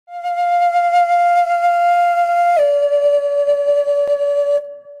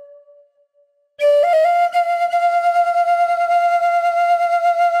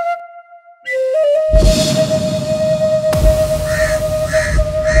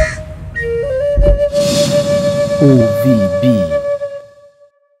OVB.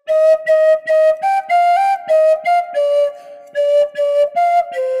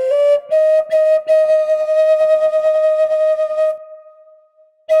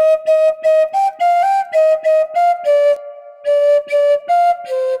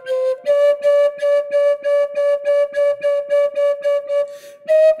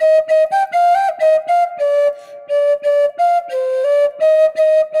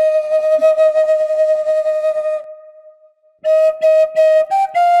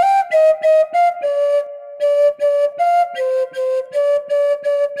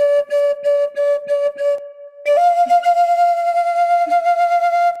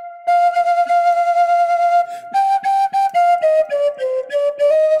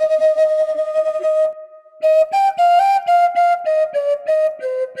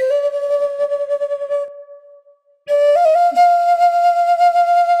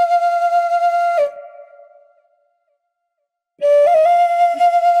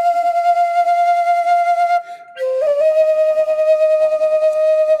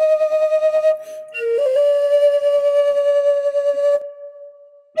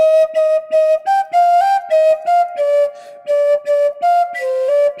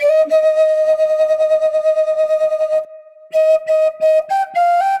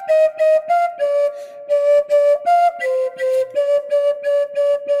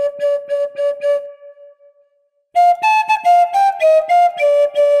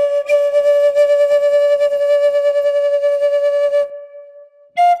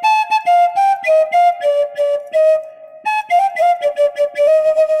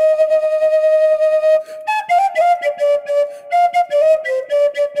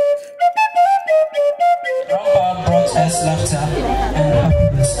 Laughter and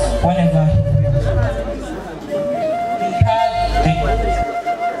happiness whenever he will. He had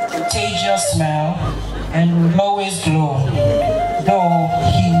a contagious smile and would always glow, though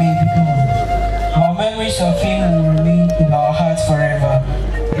he may be gone. Our memories of him will remain in our hearts forever.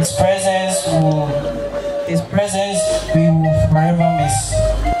 His presence we will forever miss.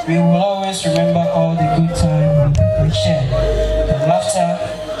 We will always remember all the good times we shared, the laughter,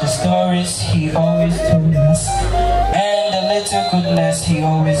 the stories he always told us, and the little goodness he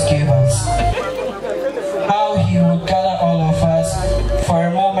always gave us. How he would gather all of us for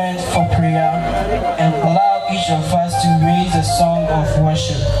a moment for prayer and allow each of us to raise a song of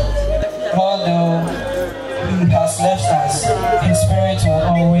worship. Although he has left us, his spirit will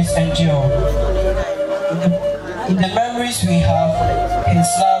always endure. In the memories we have, his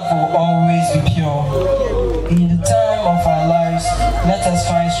love will always be pure. In the time of our lives, let us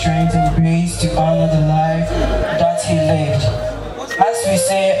find strength and grace to honor the life that he lived. As we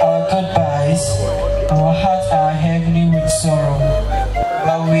say our goodbyes, our hearts are heavy with sorrow,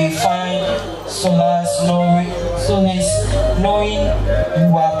 but we find solace knowing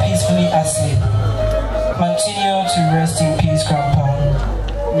you are peacefully asleep. Continue to rest in peace, Grandpa.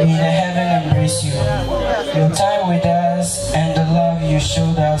 May the heaven embrace you. Your time with us and the love you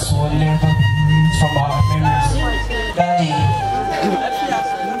showed us will never be removed from our memories. Daddy,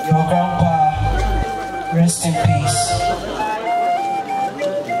 your grandpa, rest in peace.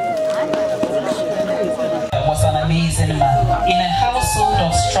 Was an amazing man. In a household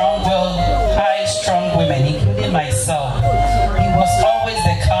of strong-willed, high-strung women, including myself, he was always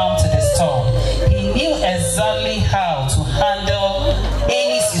the calm to the storm. He knew exactly how to handle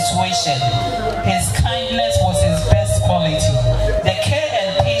any situation. His kindness was his best quality. The care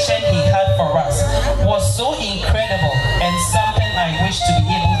and patience he had for us was so incredible and something I wish to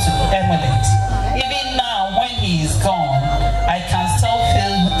be able to emulate. Even now, when he is gone, I can still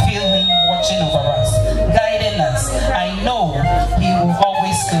feel him watching over us, guiding us. I know he will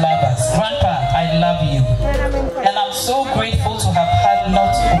always love us. Grandpa, I love you. And I'm so grateful to have had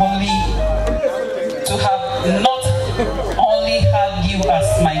not only had you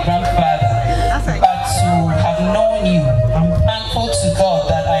as my grandfather, but to have known you. I'm thankful to God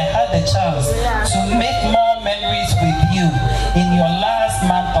that I had the chance to make more memories with you in your last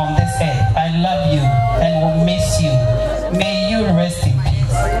month on this earth. I love you and will miss you. May you rest in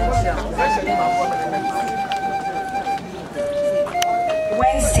peace.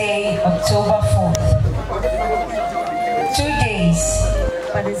 Wednesday, October 4th. 2 days,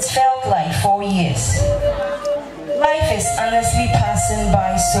 but it felt like 4 years. Life is honestly passing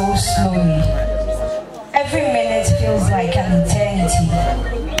by so slowly. Every minute feels like an eternity.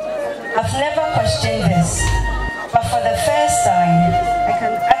 I've never questioned this, but for the first time, I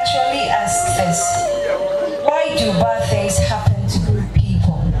can actually ask this. Why do bad things happen to good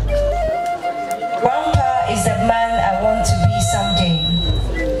people? Grandpa is the man I want to be someday.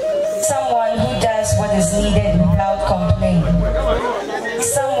 Someone who does what is needed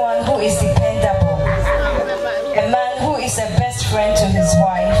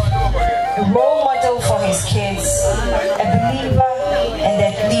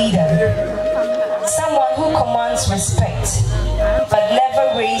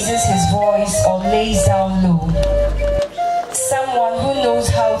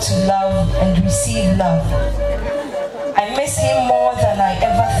love. I miss him more than I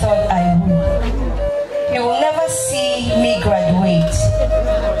ever thought I would. He will never see me graduate.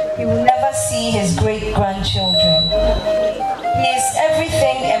 He will never see his great-grandchildren. He is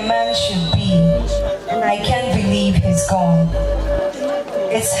everything a man should be, and I can't believe he's gone.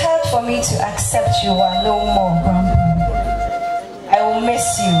 It's hard for me to accept you are no more, Grandpa. I will miss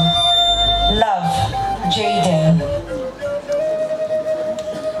you. Love, Jaden.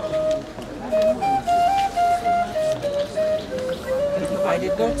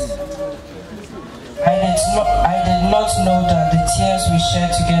 I did not know that the tears we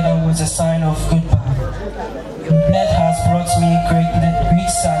shared together was a sign of goodbye. Your death has brought me great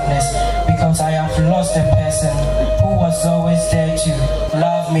sadness because I have lost a person who was always there to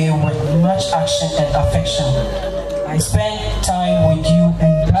love me with much action and affection. I spent time with you,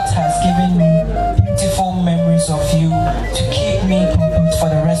 and that has given me beautiful memories of you to keep me complete for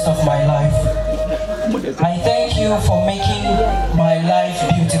the rest of my life. I thank you for making my life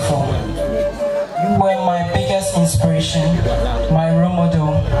beautiful. You were my biggest inspiration, my role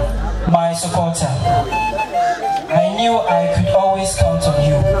model, my supporter. I knew I could always count on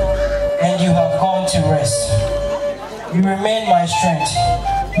you, and you have gone to rest. You remain my strength.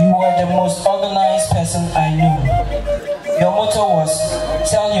 You were the most organized person I knew. Your motto was,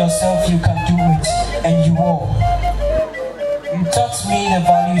 tell yourself you can do it, and you will. You taught me the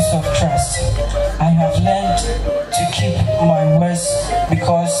values of trust. I have learned to keep my words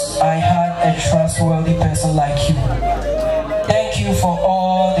because I had a trustworthy person like you. Thank you for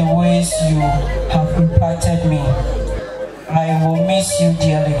all the ways you have impacted me. I will miss you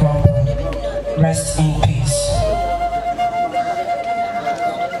dearly, Grandpa. Rest in peace.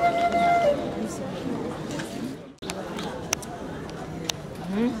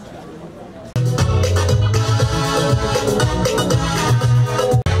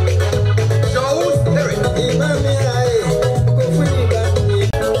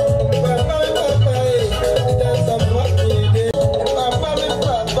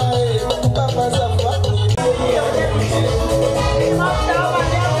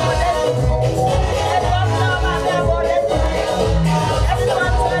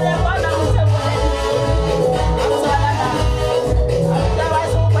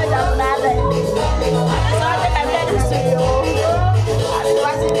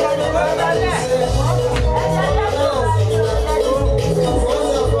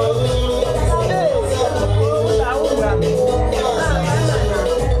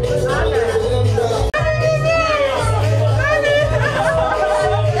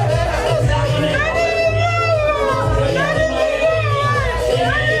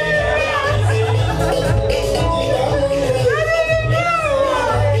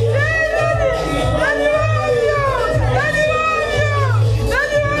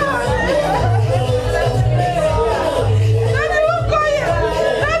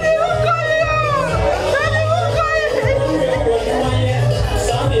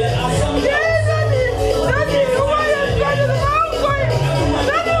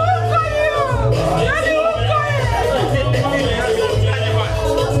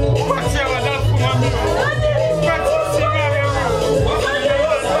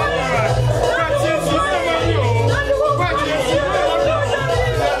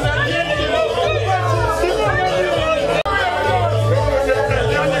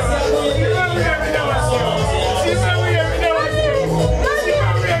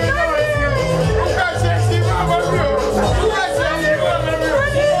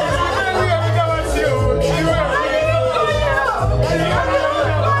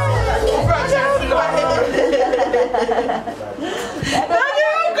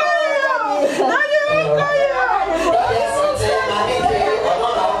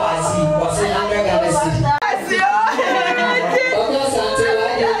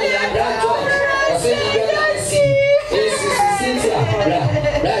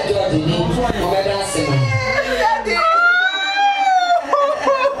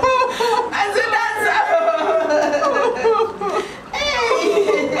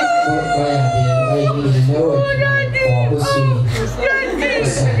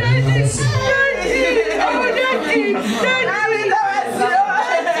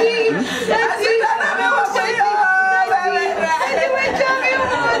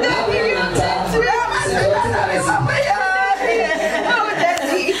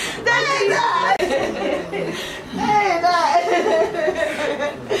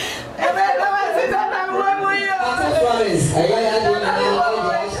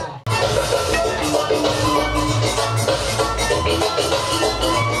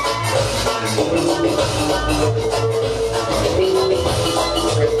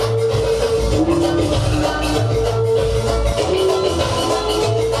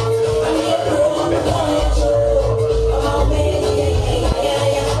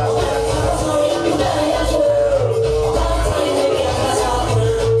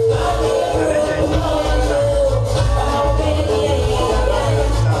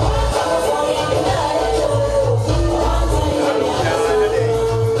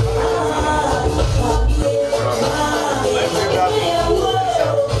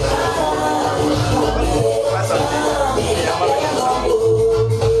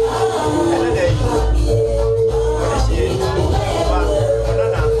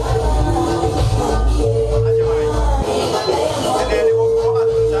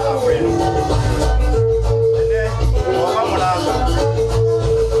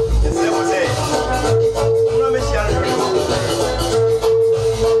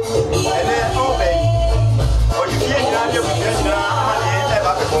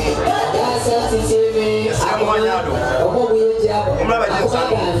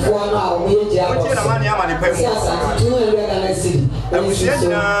 ama ne pay mu abusia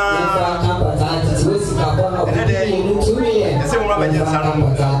nyinaa ese mo ma nyansa no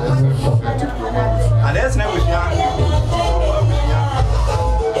ades na abusia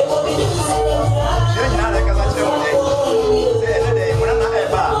nyinaa le kasa kyerɛ mo de se ene de mo na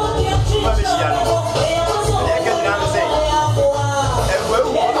eba ma be hyia no le ka nyinaa no se ebu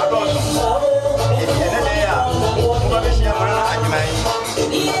adɔso ene de ya mo ba be hyia mo na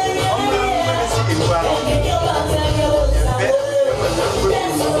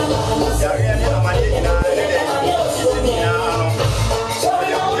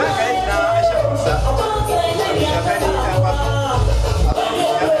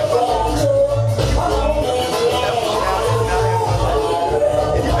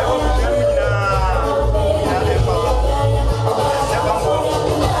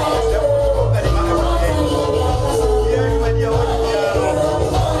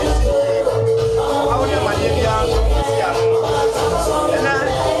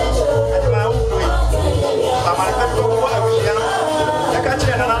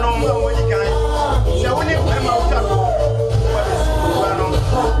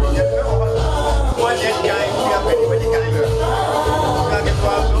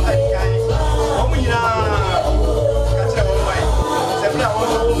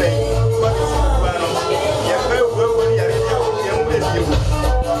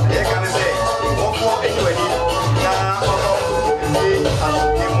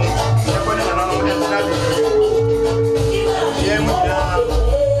Agyemang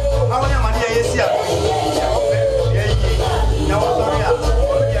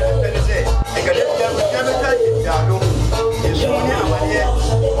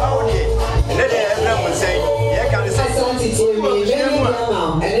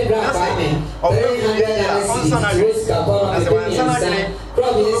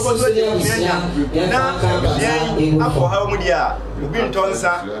afọ ha mu dia obi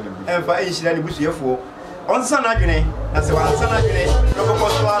ntonsa emfa enhyira ne busuefo onsa na adwene na se wansa na adwene no kokko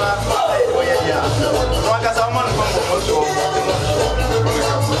so ara o ye dia no aka sa man ko mo so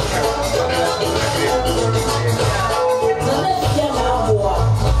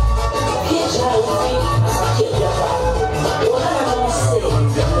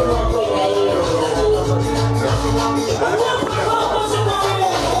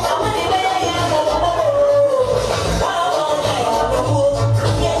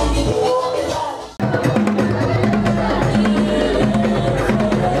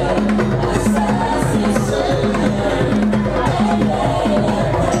Yeah.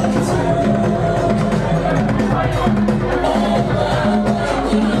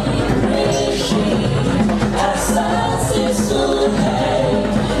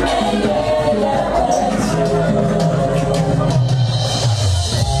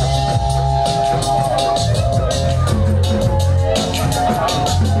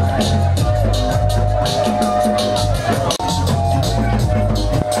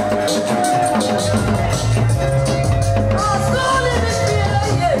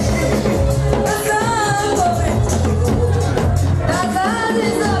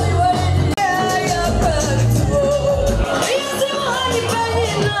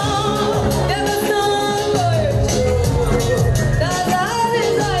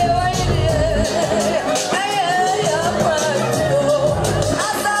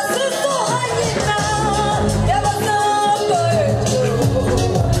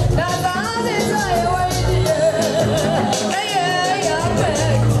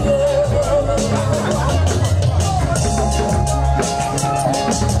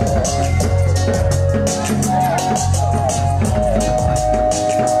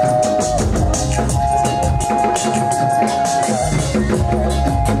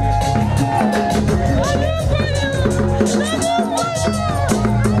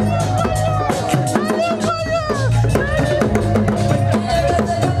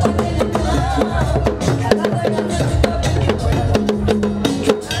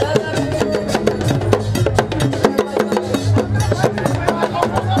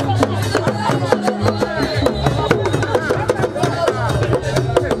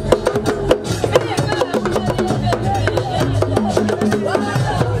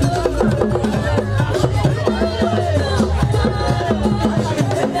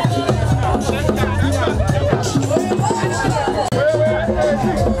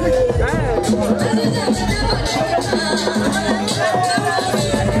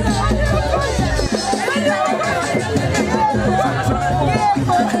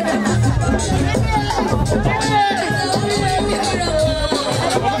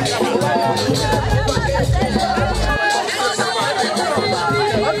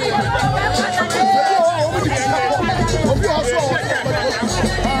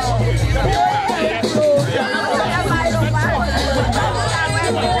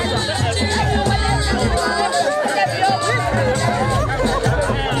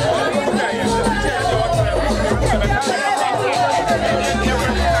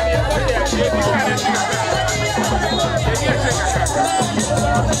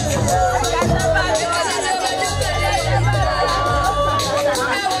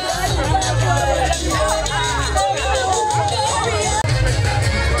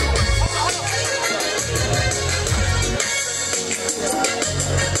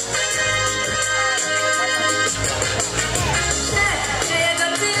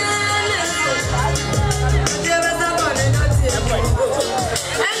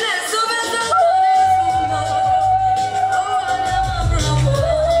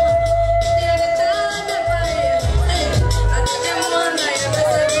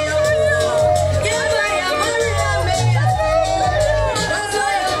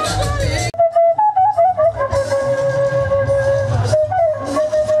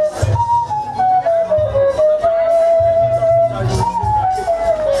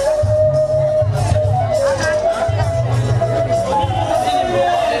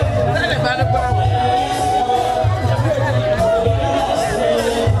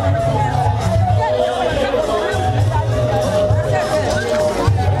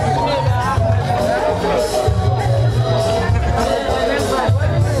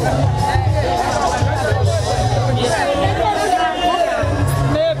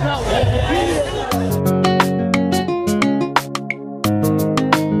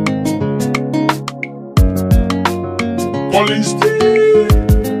 Rolling Steel.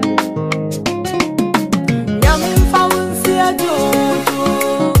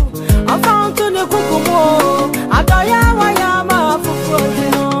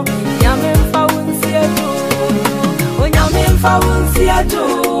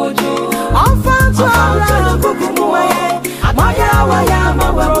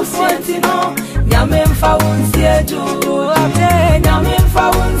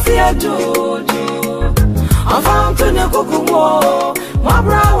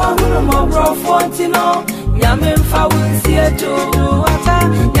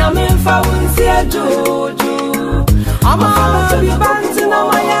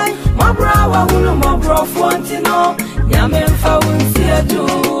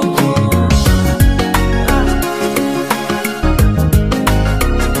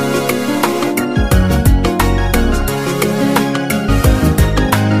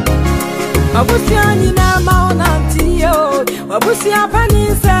 Wabusiani na maonanti yo, wabusia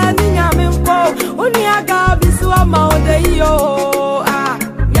panisa ni nyamempo, uniaga biswa maode yo. Ah,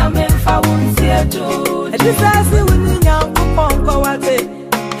 nyamemfa wunsie tu. Edisasi wuni nyampo ponko wate.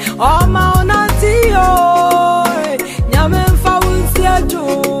 Oh maonanti yo, nyamemfa wunsie tu.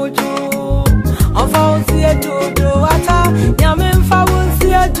 Ofa wunsie tu ata, nyamemfa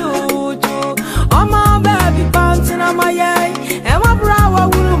wunsie tu. Oh my baby panty na maye, and my bra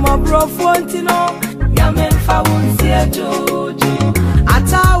wunu my bro fontino. Nyamemfa wunsie tu.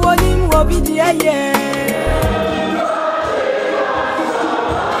 Ata wonim wobi diye.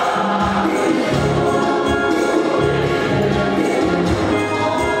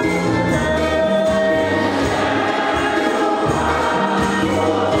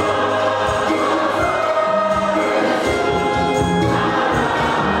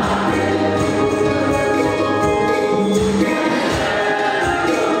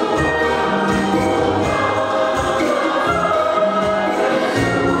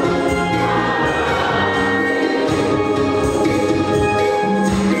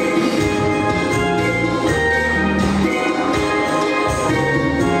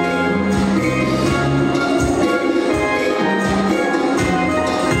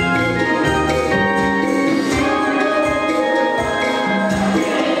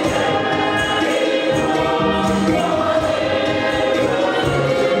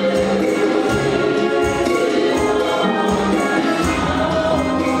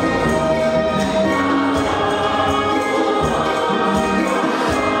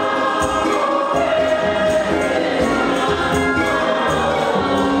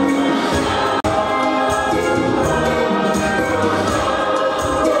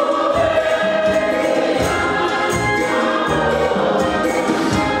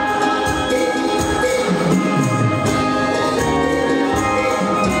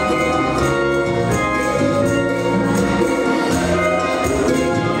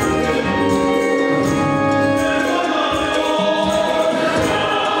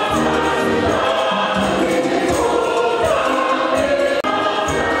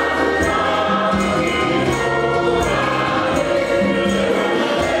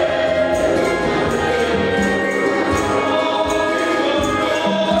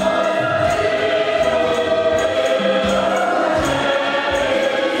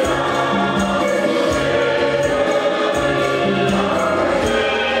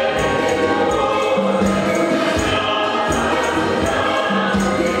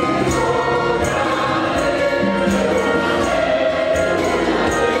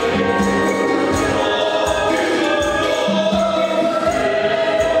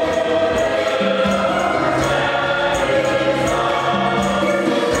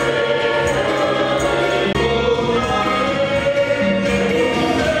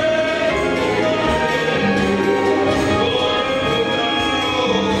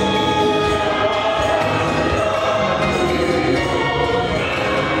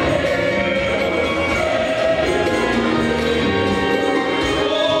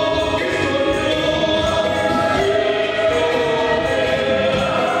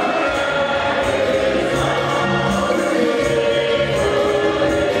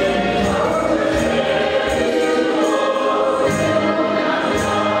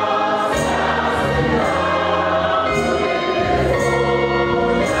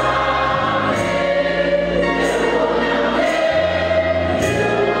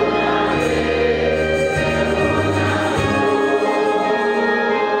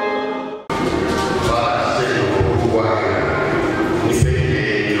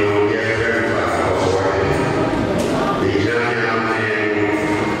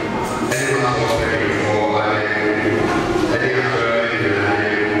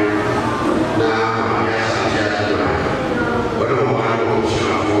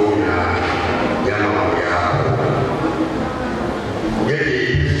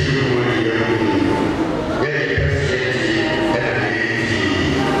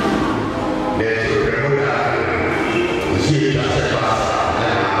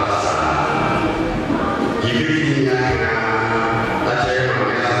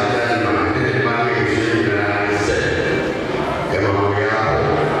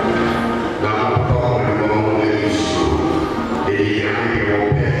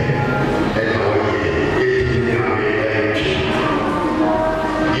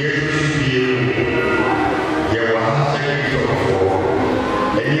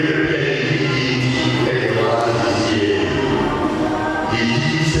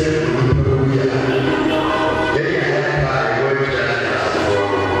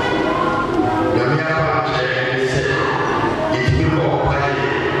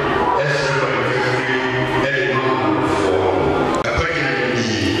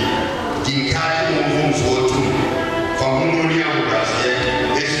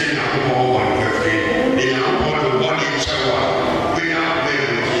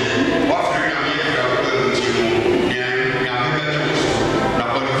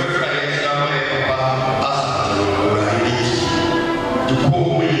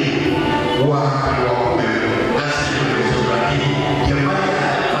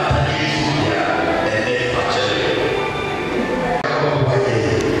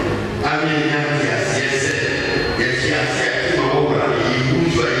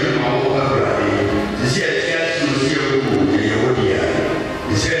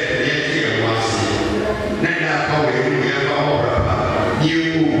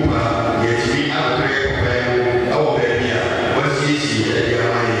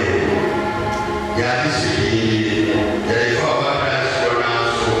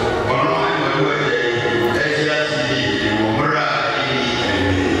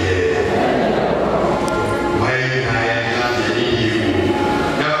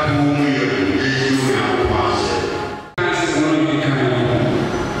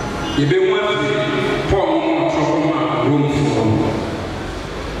 You be one for more trauma room for.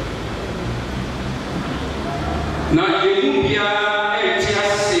 Now, you be a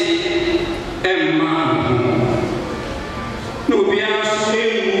TSC Emma. No, be a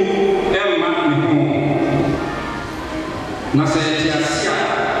slave Emma. Now, say TSC,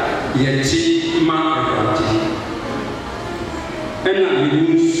 yet, ma. And I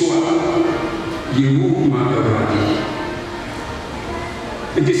will swap you, my body.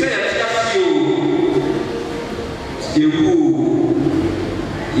 It is a you,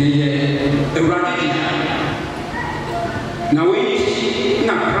 a raggedy. Now, we need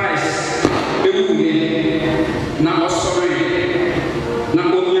not Christ, now sorry, now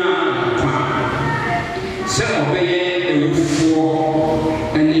say obey the roof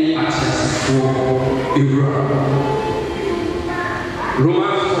for any access for a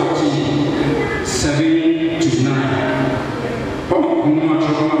Romans 14, 7 to 9. Oh, no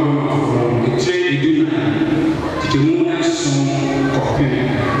matter what the trade you do now, the moon and sun copy.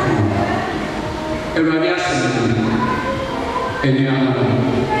 Everybody has any other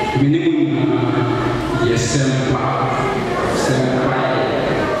minimum, yes, and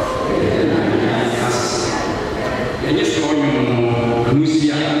yes, for you,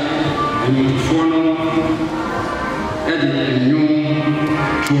 Lucia, and you follow Eddie, you.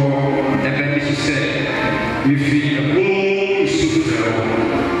 The baby said, "We feel a boom, super."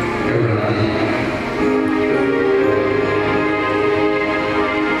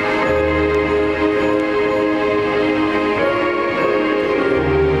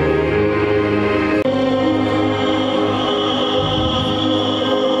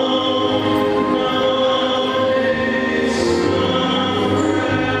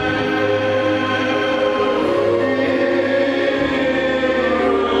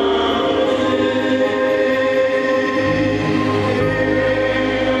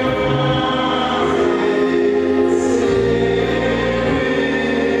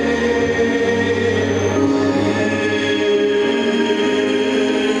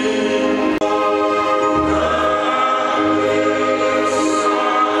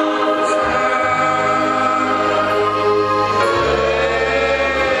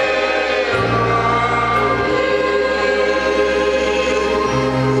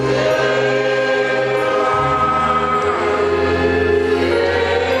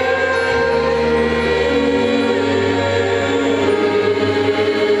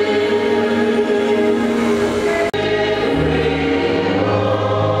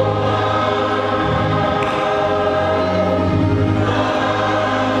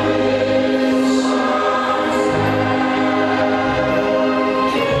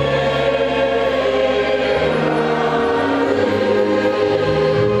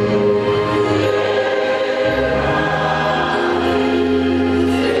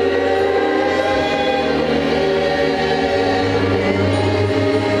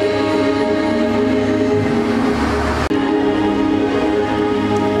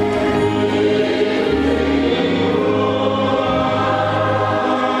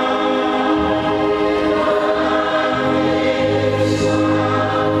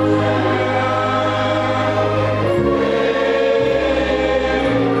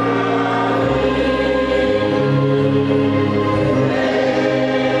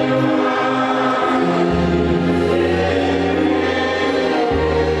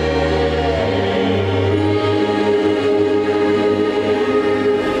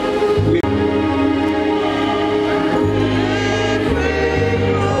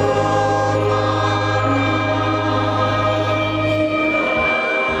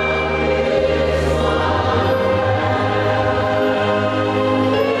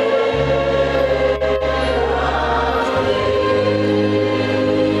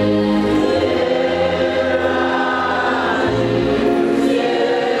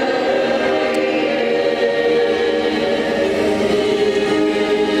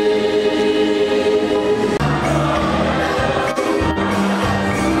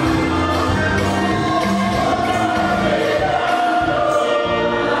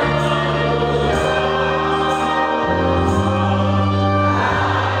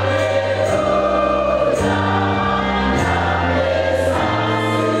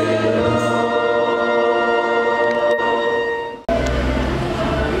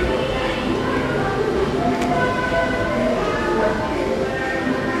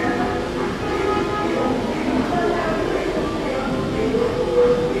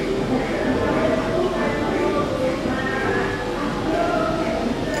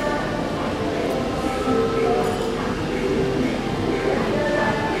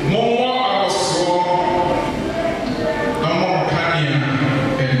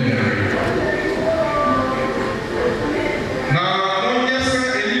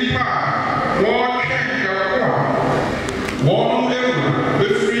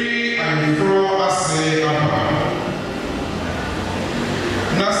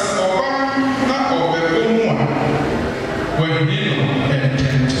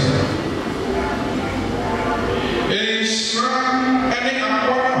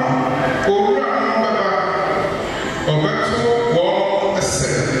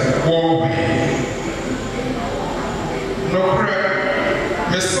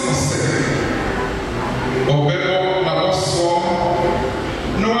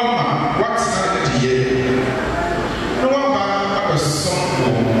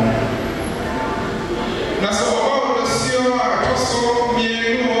 Oh,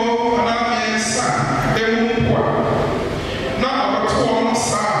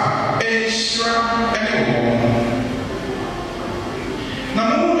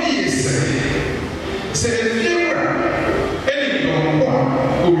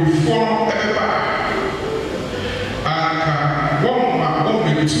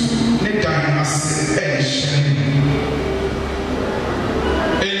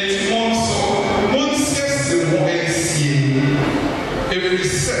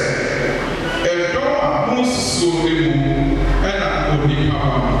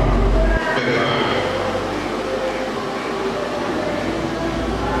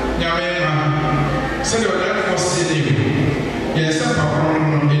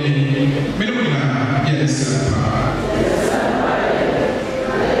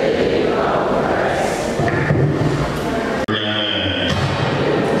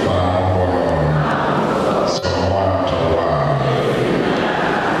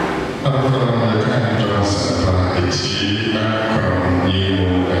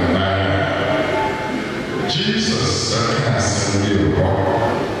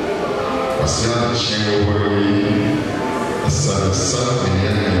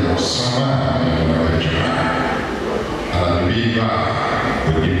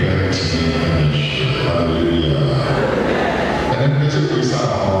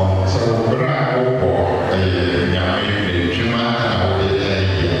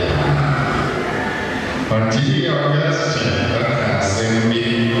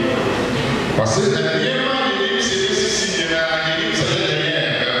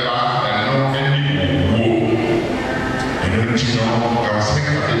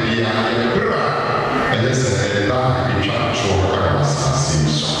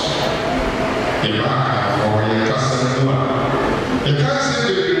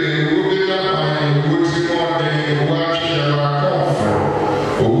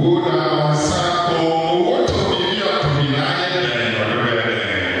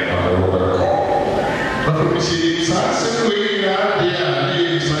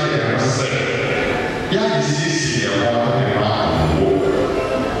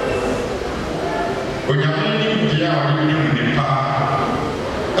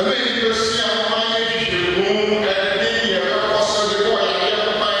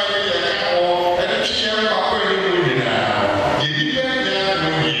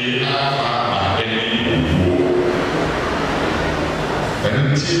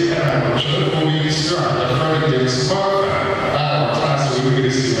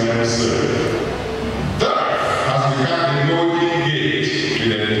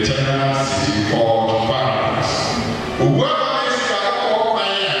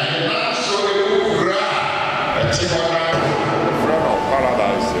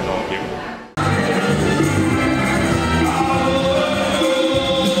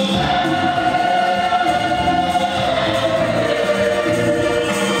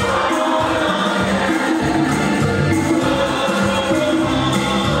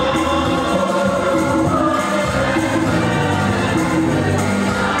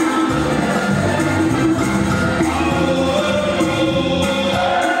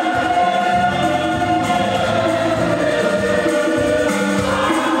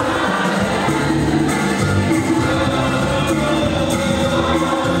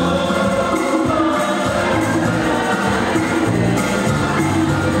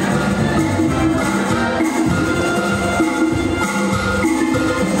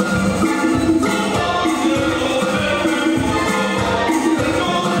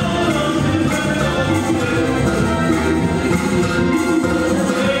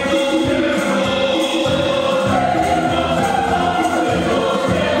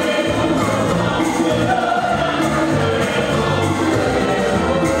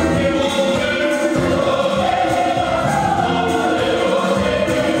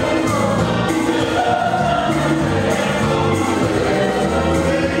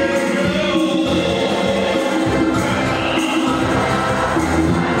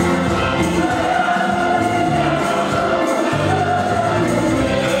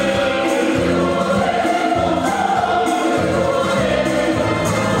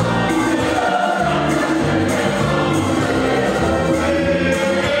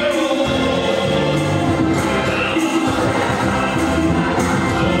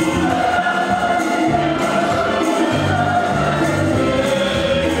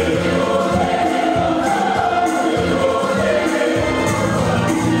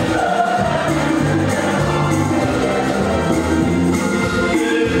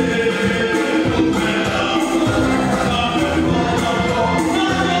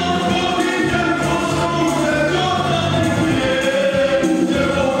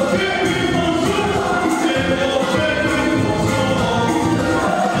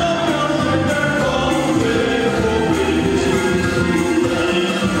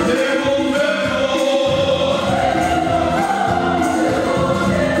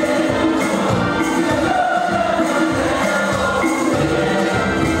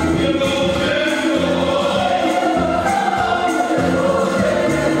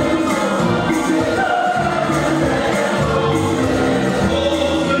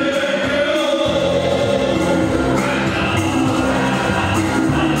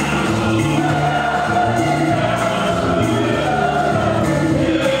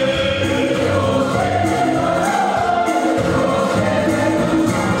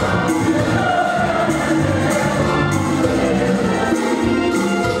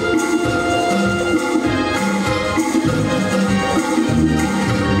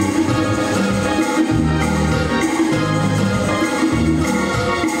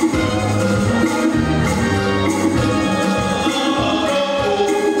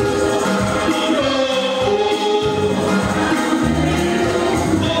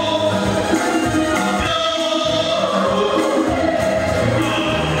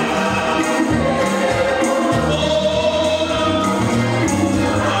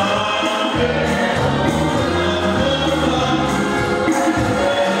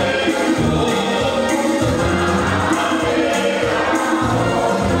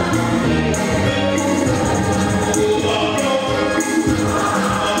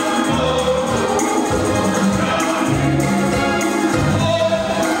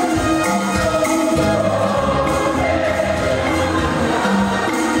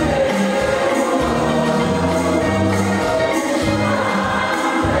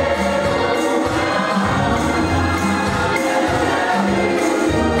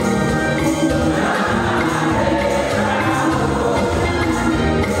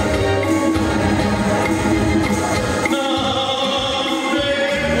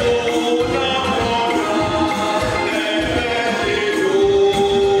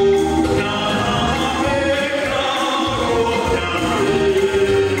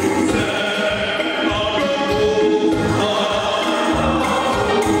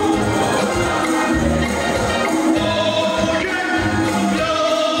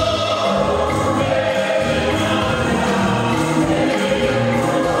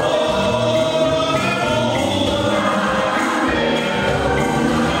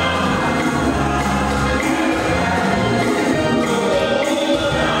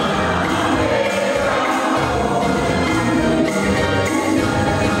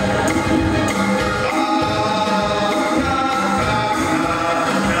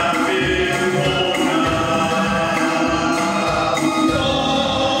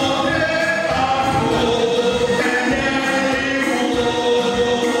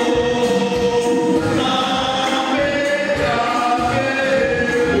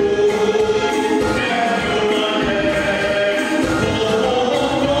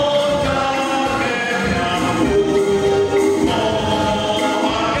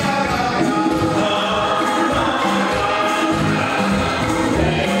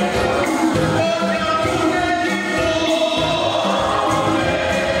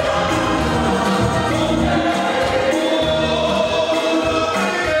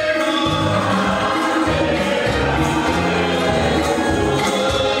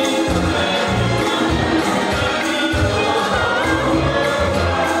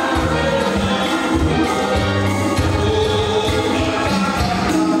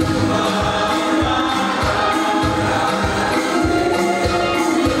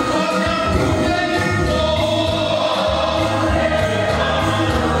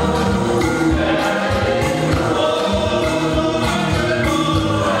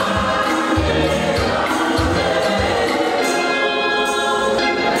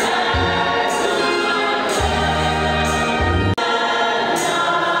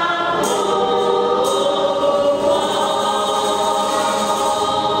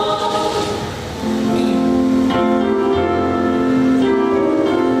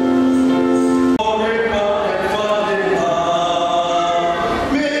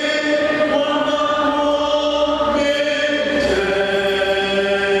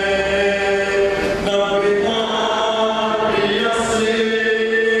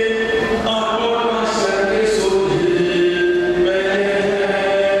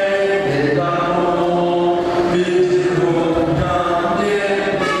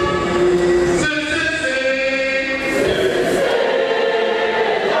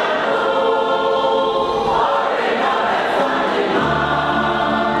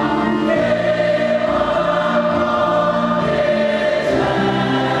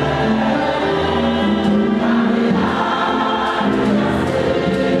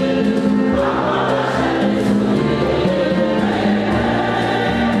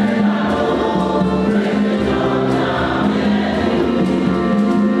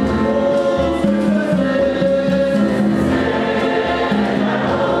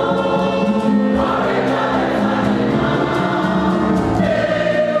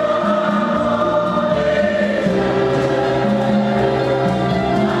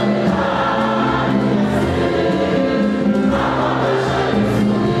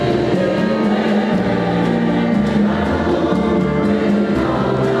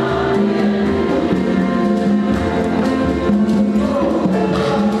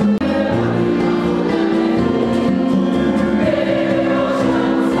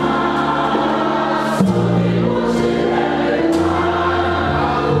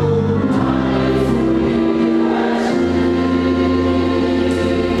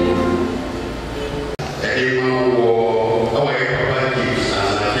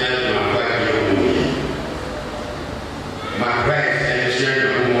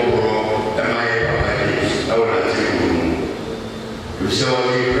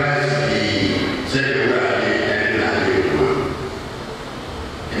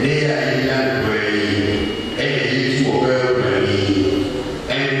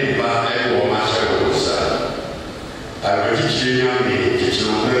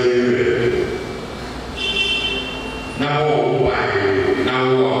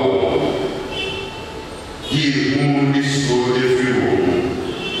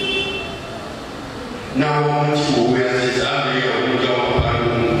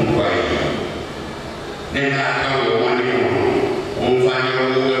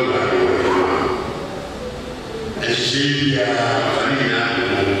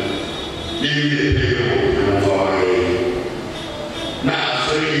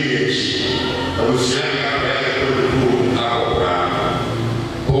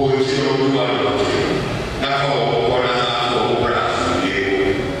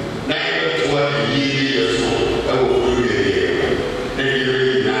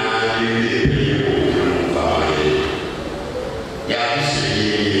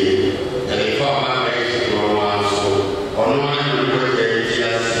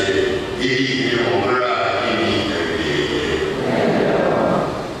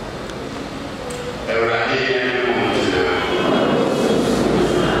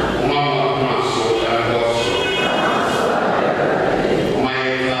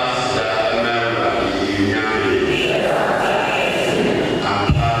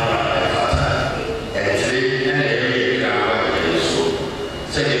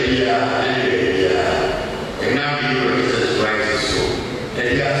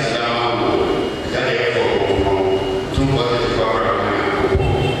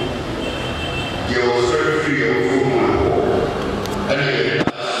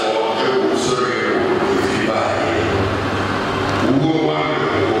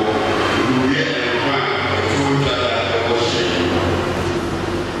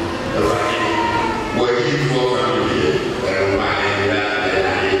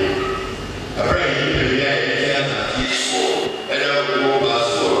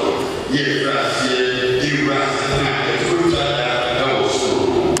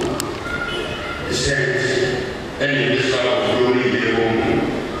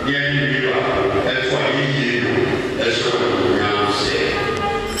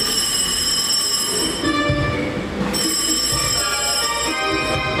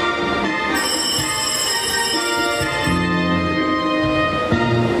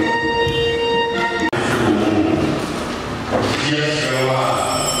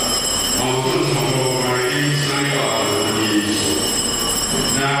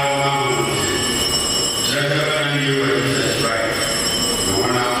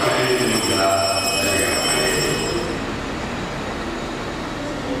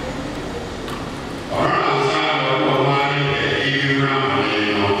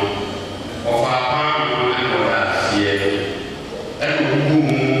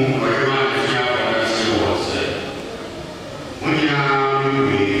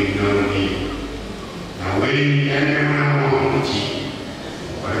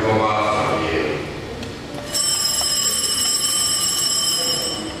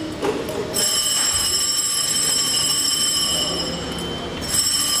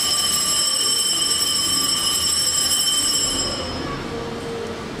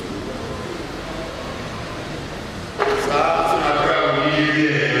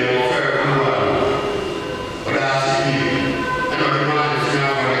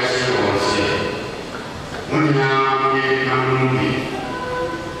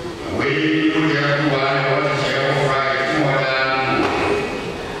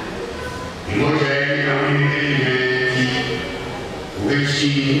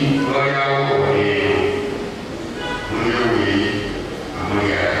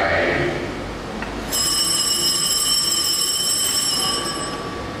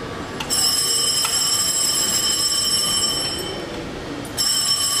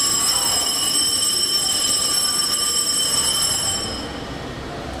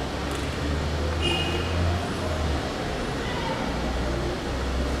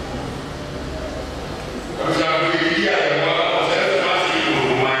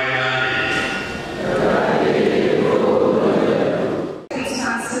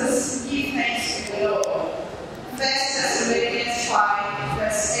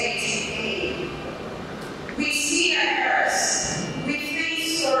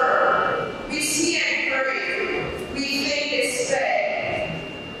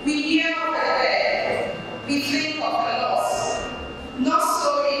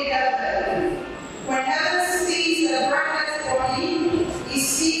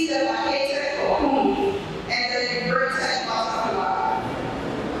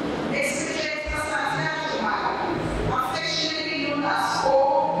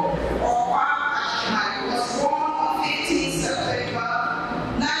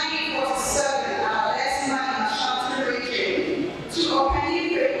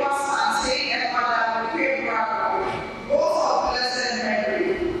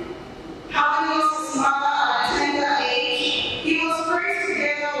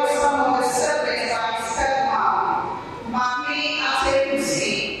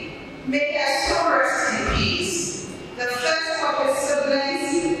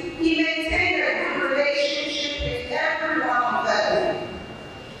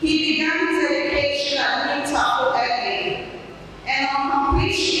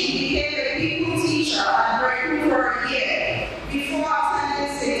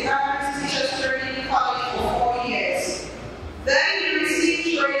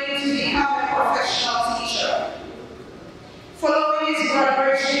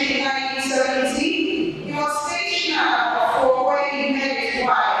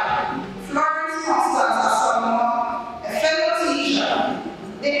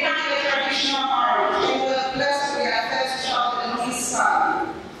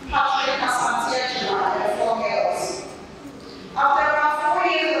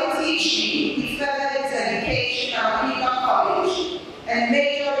 and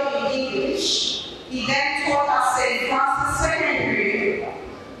majored in English. He then taught at St. Francis Secondary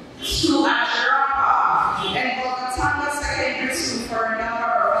School at Jarapa and Bogotanga Secondary School for a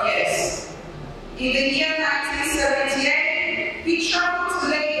number of years. In the year 1978, he traveled to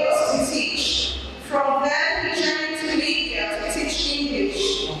Lagos to teach. From there, he journeyed to Libya to teach English.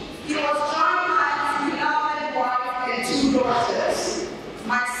 He was joined by his beloved wife and 2 daughters,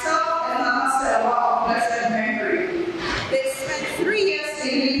 myself and Mama Selwa of blessed memory. They spent 3 years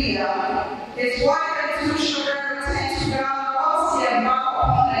in Libya. His wife and 2 children returned to Ghana whilst he embarked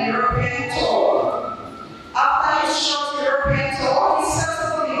upon a European tour. After his short European tour, he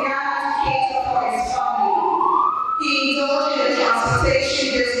settled in Ghana to cater for his family. He indulged in the transportation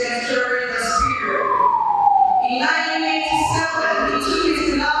business during this period. In 1987, he took his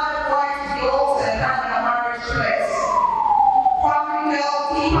beloved wife to the altar and had a marriage blessed. Kwame fell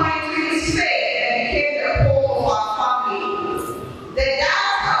deeper into his faith and became the pole of our family. The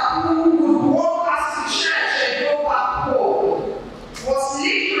dad who would walk us to church and go back home was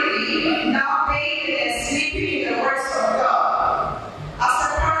literally now bathing and sleeping in the words of God. As a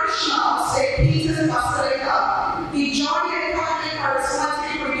parishioner of St. Peter's Basilica, he joined the Catholic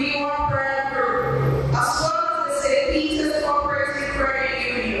Charismatic Renewal Prayer Group, as well as the St. Peter's Cooperative Credit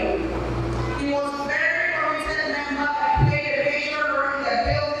Union. He was a very committed member and played a major role in the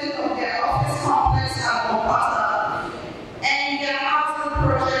building of their office complex at Mombasa and their housing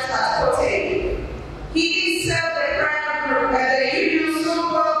project at Kote. He did serve the prayer group and the union so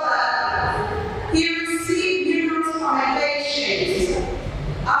well that he received numerous commendations.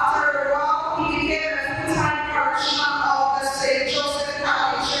 After a while, he became a full-time parishioner of the St. Joseph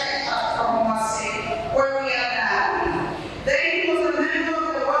Catholic Church at Kumasi, where we are now. Then he was a member of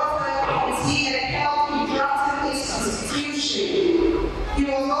the Welfare Committee and helped in drafting his constitution. He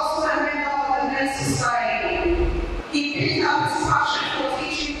was also a member of the Men's Society. He picked up his passion for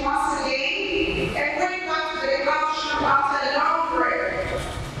teaching once again and went back to the classroom after a long break.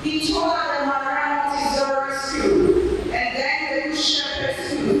 He taught at the Mariano Montessori School and then the Good Shepherd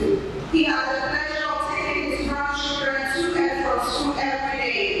School. He had the pleasure of taking his grandchildren to and from school every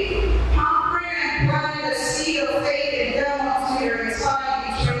day, pampering and planting the seed of faith in them until he retired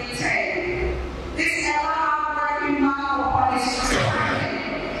in 2010. This ever hard-working man upon his retirement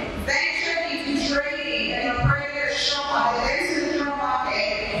ventured into trading and operated a shop at the Lexington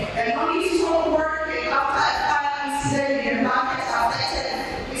market, and when he stopped working after a fire incident in the market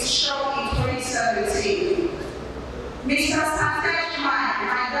affected his shop in 2017. Mr. Asante,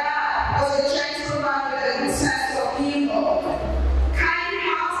 my dad, was a gentleman with a good sense of humor,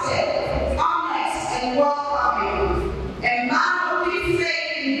 kind-hearted, honest, and welcoming, a man of deep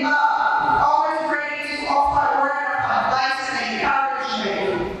faith in God, always ready to offer a word of advice and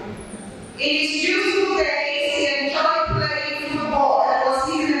encouragement. In his youthful days, he enjoyed playing football and was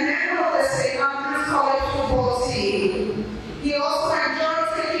even a member of the St. Andrews College football team. He also enjoyed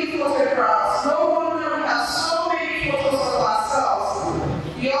taking photographs. No wonder we have so many photos of ourselves.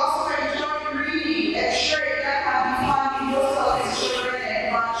 He also enjoyed reading, a trait that can be found in most of his children and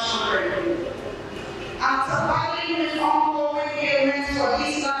grandchildren. After battling with ongoing ailments for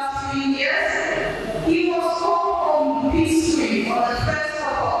these last 3 years, he was called from peacefully on the 1st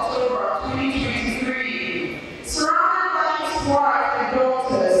of October 2023, surrounded by his wife and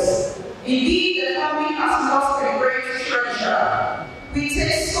daughters. Indeed, the family has lost a great treasure. We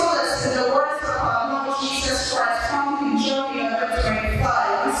take solace in the words of our Lord Jesus Christ found in John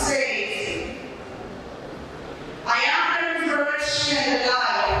 11:25, who says, I am the resurrection and the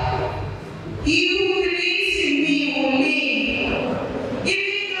life. He who believes in me will live.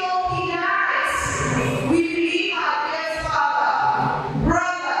 Even though he dies, we believe our dear Father,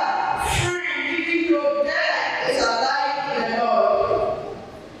 brother, friend, even though death is alive in the Lord.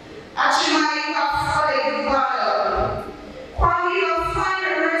 Agyemang, you have fought a good battle. Kwame, you have found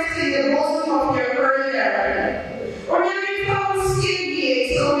a rest in the bosom of your prayer. When you become scared,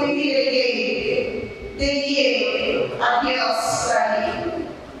 so we meet again. The year, adios,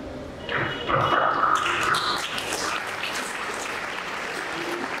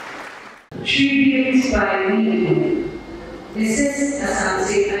 Tribute by me. This is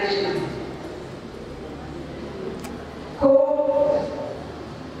Asante Agyemang.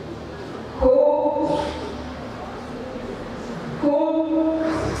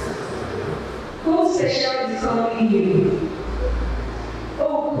 Who special is calling you?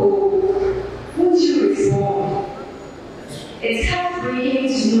 Oh, won't you respond? It's heartbreaking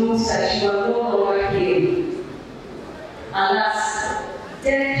to know that you are no longer here. Alas,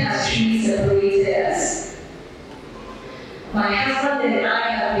 death has truly separated us. My husband and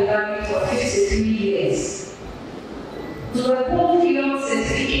I have been married for 53 years. We were both young young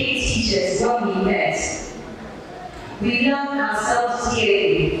certificate teachers when we met. We loved ourselves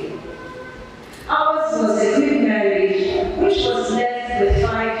dearly. Ours was a good marriage, which was left with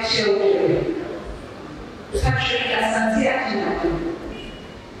 5 children. Patrick Asante Agyemang,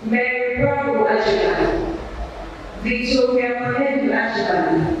 Mary Bravo Agyemang, Victoria Monedu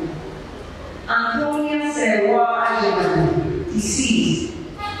Agyemang, Antonia Sewa Agyemang, deceased,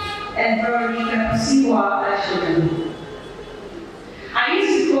 and Veronica Pusiwa Agyemang. I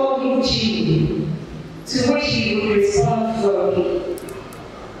used to call him Jimmy, to which he would respond for me.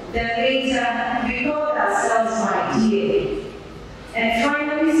 Then later, we called ourselves my dear, and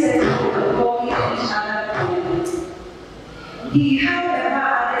finally settled on calling each other home. He had a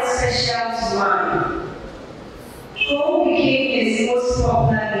heart special to mine. Cole became his most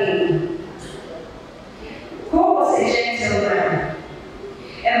popular name. Cole was a gentleman,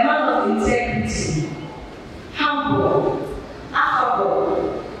 a man of integrity, humble,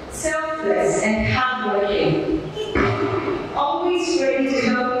 affable, selfless, and hardworking. Always ready to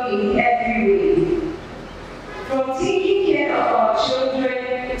help in every way. From taking care of our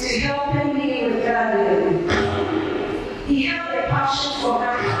children to helping me with gardening. He had a passion for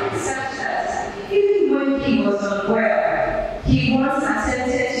gardening such that even when he was unwell, he once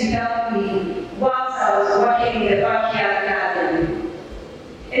attempted to help me whilst I was working in the backyard garden.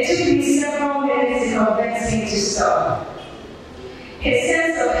 It took me several minutes to convince him to stop. His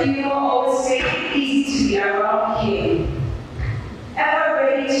sense of humor always made it easy to be around him. Ever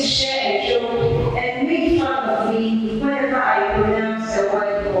ready to share a joke and make fun of me whenever I pronounce the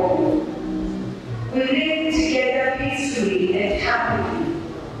word home. We lived together peacefully and happily.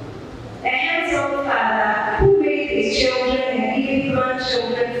 A handsome father who made his children and even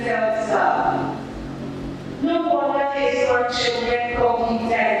grandchildren felt love. No wonder his grandchildren called him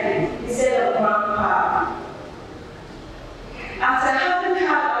Daddy instead of Grandpa. After having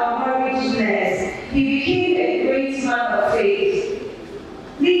had our marriage blessed, he became a great man of faith,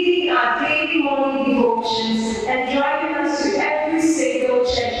 leading our daily morning devotions and driving us to every single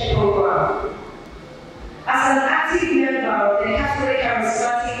church program. As an active member of the Catholic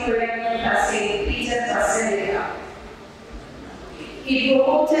Charismatic Prayer Group at St. Peter's Basilica, he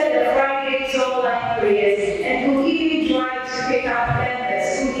promoted the Friday online prayers and could even drive to pick up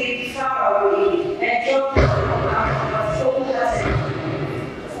members who lived far away and drop them off of wholehearted.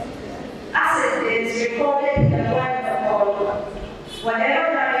 As it is recorded in the Word of God, whatever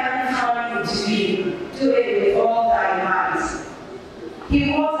thy hand find to do it with all thy might. He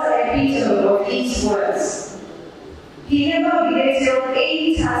was an epitome of these words. He never belittled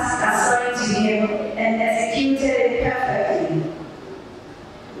any task assigned to him and executed it perfectly.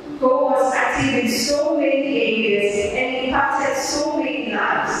 God was active in so many areas and impacted so many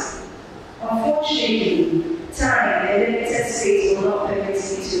lives. Unfortunately, time and limited space will not permit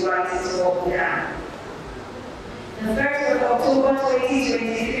me to write it all down. The 1st of October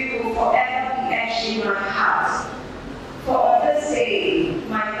 2023 will forever be etched in my heart. For on this day,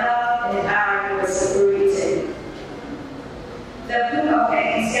 my love and I were separated. The book of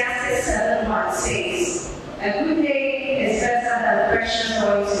Ecclesiastes 7:1 says, a good day is better than precious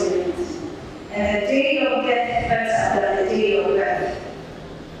ointment, and the day of death better than the day of birth.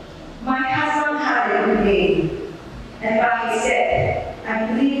 My husband had a good name, and by his death, I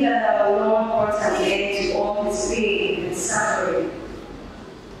believe that our Lord brought an end to all his pain and suffering.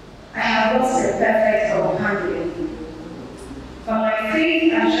 I have lost a perfect companion, but my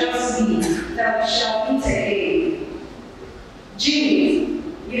faith assures me that we shall meet again. Jimmy,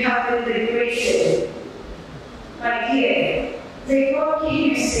 you have been liberated. My dear, may God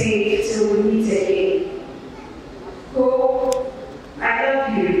keep you safe till we meet again. Go, I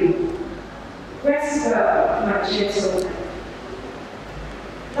love you. Rest well, my gentleman.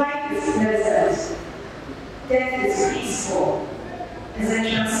 Life is pleasant. Death is peaceful. There's a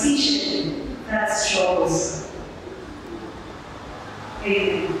transition that struggles.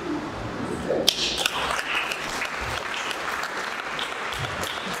 Amen.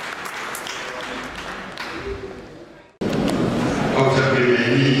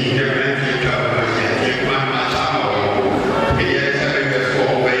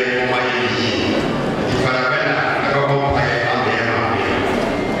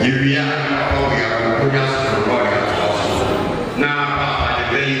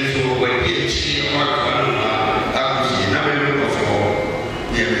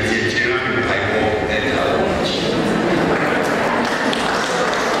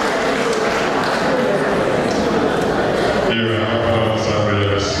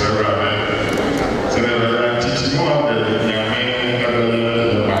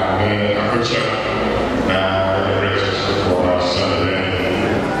 Sunday.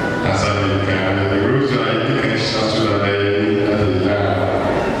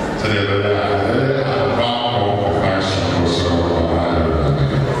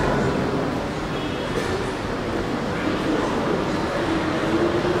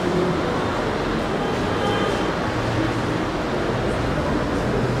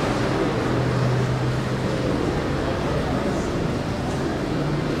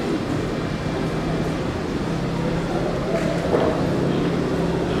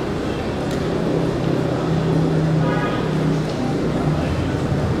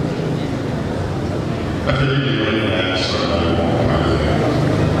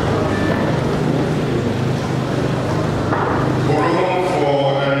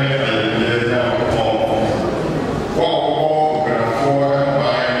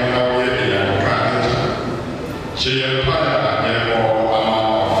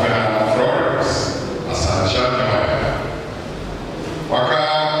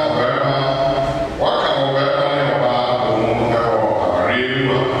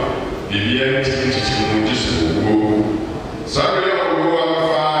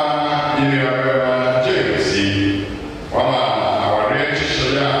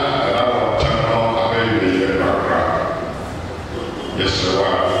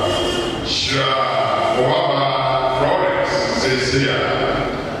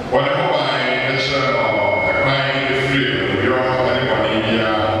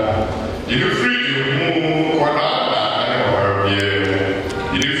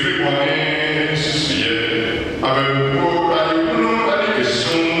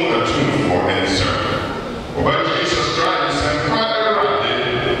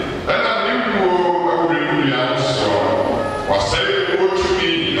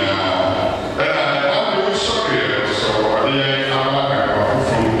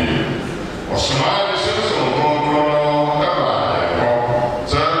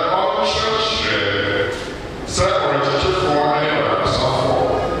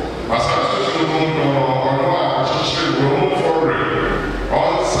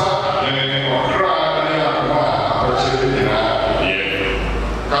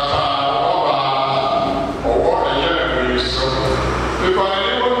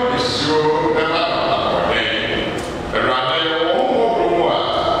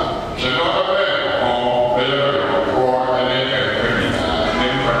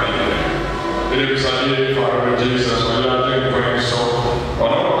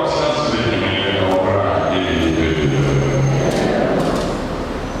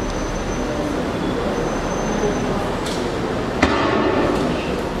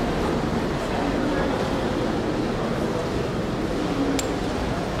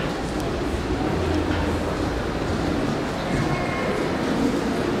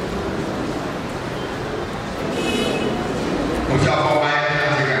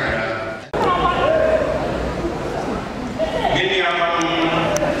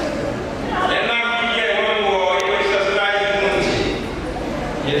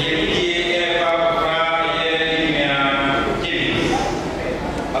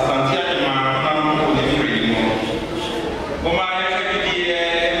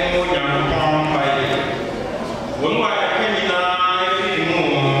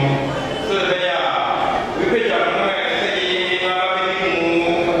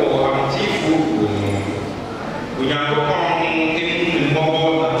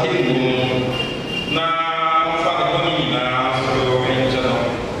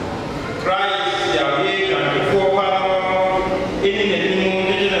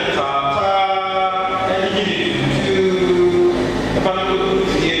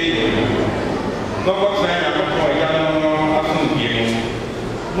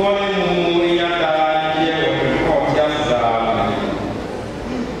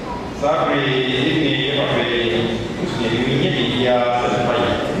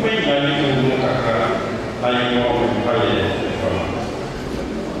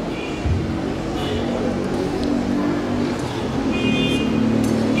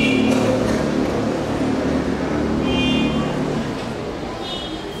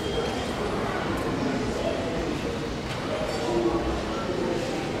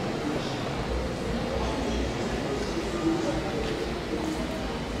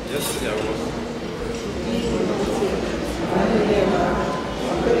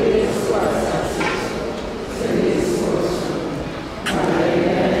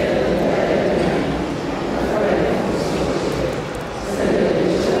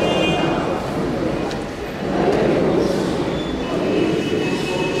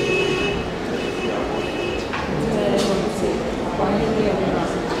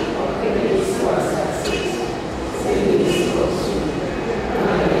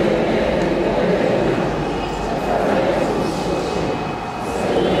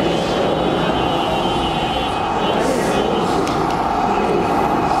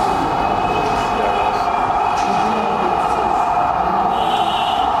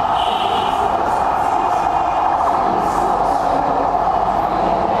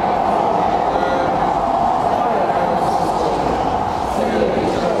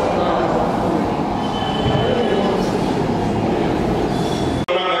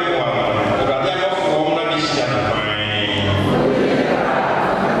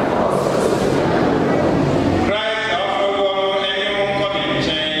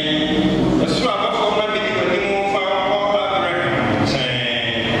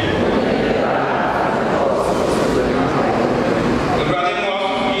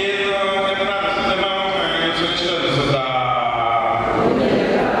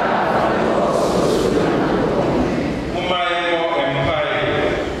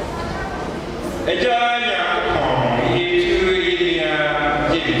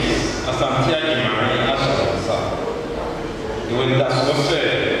 when that's what's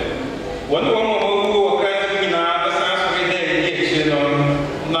said. One woman who was crying in the sense of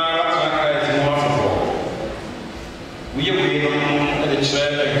the now that's more. We have been at the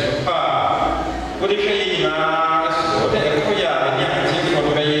church of Pa. What if you now? What the Koya, the young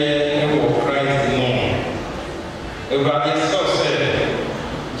for the Christ known. About the source,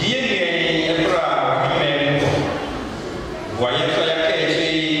 DNA and Bra, Amen. Why, if I catch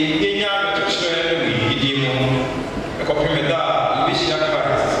a young to share with you, a copy of that, you wish you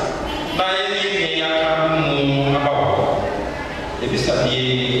Christ. Now, anything I come about. If it's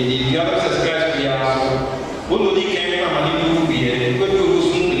the other subscribers, we are. Quando di che mi mamma di lui quello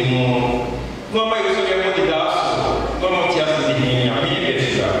su un limone non mai uso che mo di dasso non ti ha di a me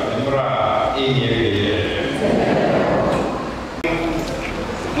piace sembra e niente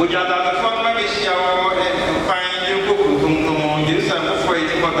voglio dare forma che sia fai un po' con gli sempre fuori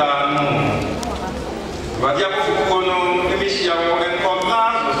di guardano vadiamo con che mi sia un po'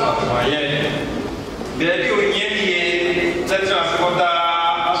 largo ma è più niente da trasportare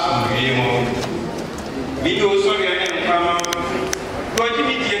assumimo. Video sorry and come. Go to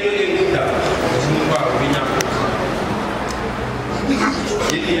meet you in the dark.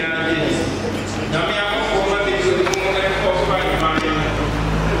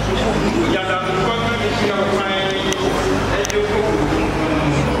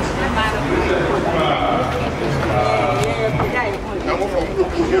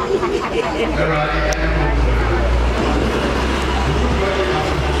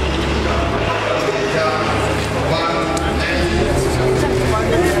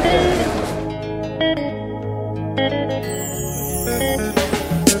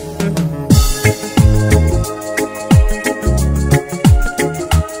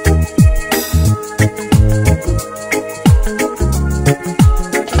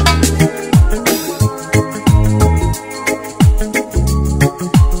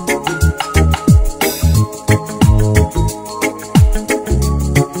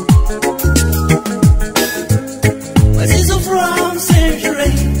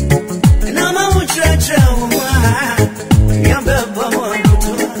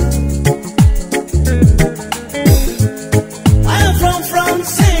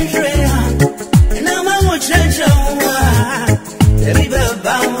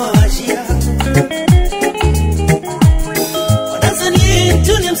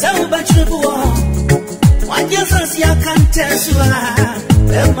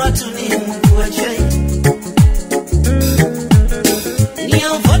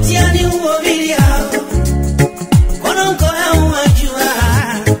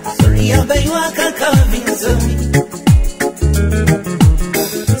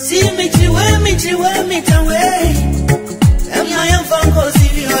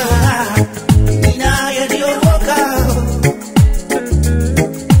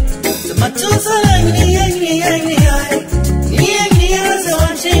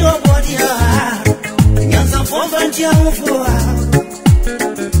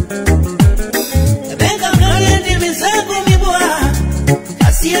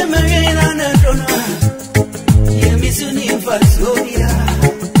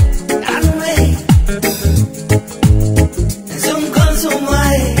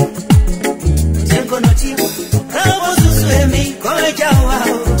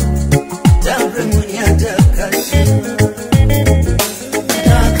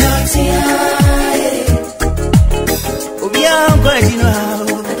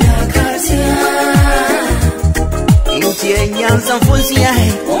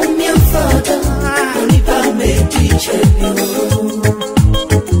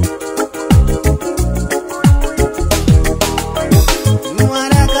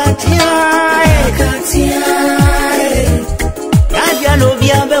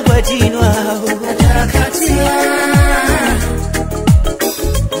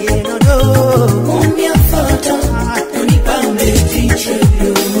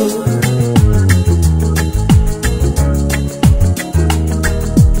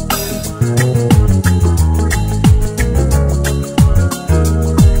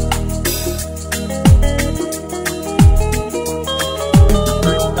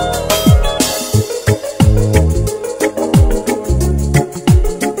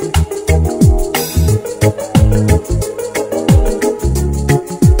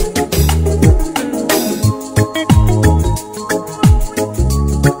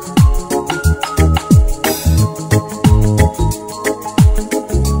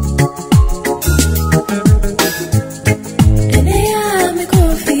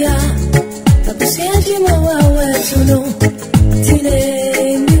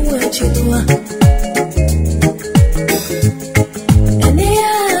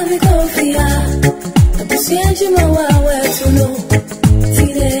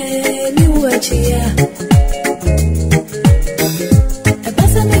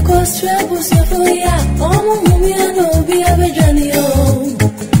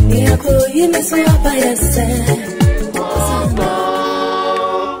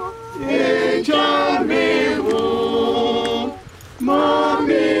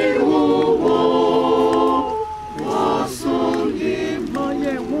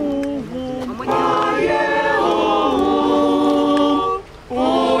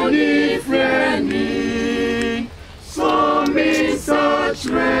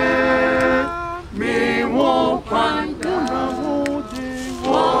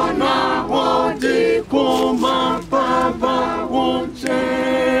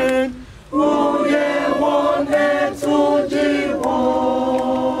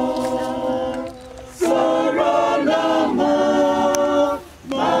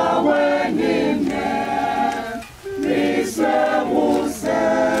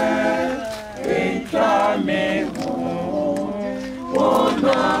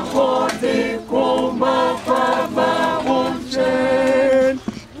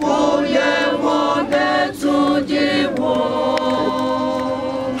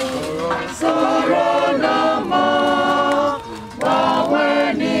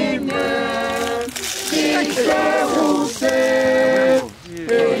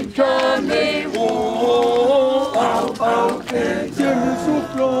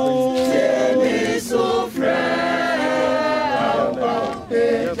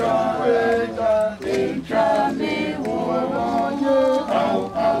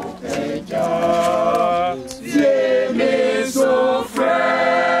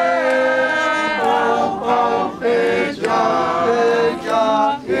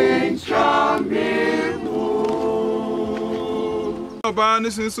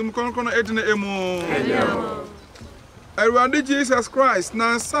 ban sum kono edina emu Erade Jesus Christ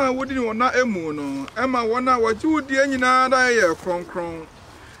na san wodi wona emu no ema wona waji wodi anyina da ye kronkron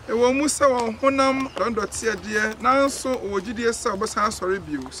ewo mu se won honam dondote de nanso wogidie se obosan asore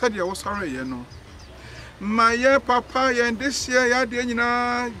bio sade wo sore ye no ma ye papa ye ndehie ya de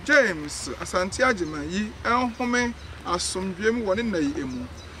anyina James Asante Agyemang yi enhome asomdwem woni na yi emu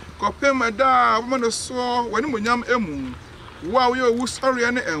kopem da wo no so woni monyam emu wa wo ye wu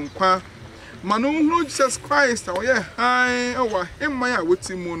sore ne enkwa Manu Jesus Christ oye han ewa hemman ya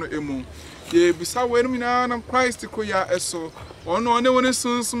wotimu no emu ye bisa wenum na na Christ ko ya eso ono ne woni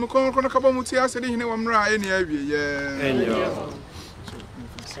sunsum konkon ka ba muti ase de hine wamra ye ne awie ye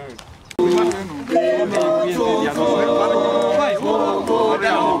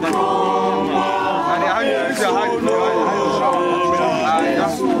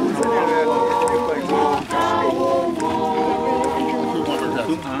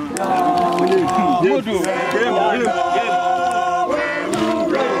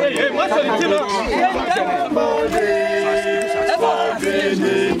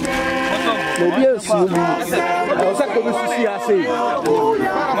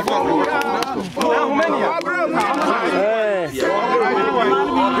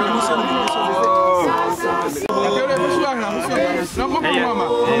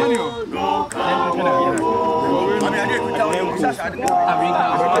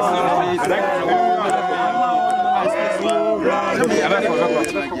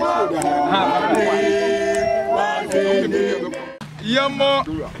Yamo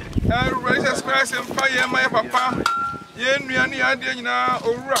Jesus Christ and fire my papa ye nuani ade nyina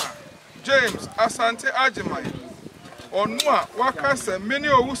owura James Asante Agyemang onu a waka se meni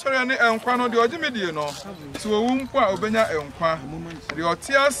owu sori ne enkwa no de ogyemedie no so owu mpo a obenya enkwa de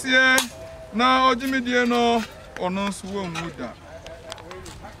otiase na ogyemedie no ono nso wo muda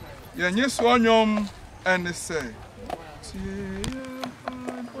ye nyeso onyom and say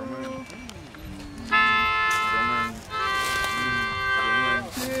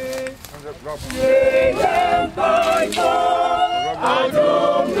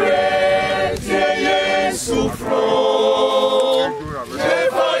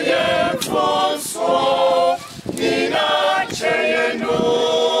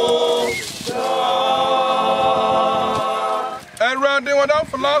Erade wadan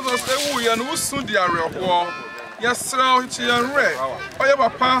flowers ewu ye no usu di areho yesra chi yanre oye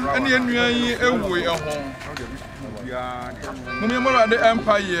papa ene enuan yi ewu ye ho Mummy more the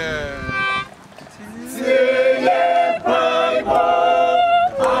empire.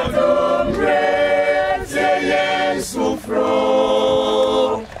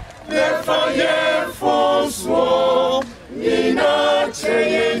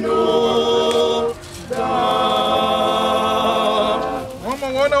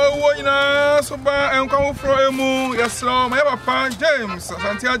 My papa James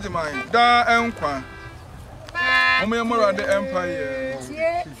Asante Agyemang da enkwa Omo more the empire.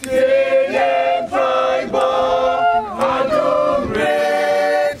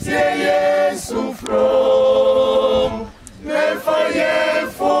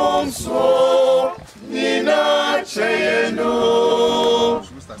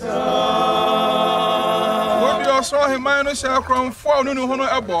 Saw him minus shall crown for no honor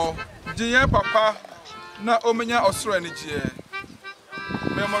abo. Jia papa na omenya osoro ani jie.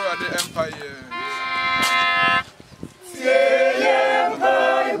 Memory of the empire.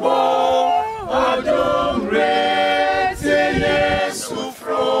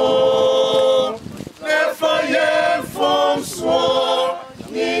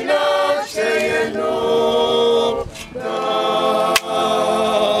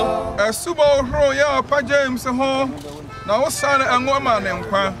 Subo hro ya pa James ho na wo sane anwo ma ne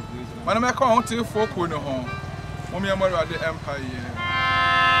nkwa mana me ka ho te foko ne ho mo me amara de empire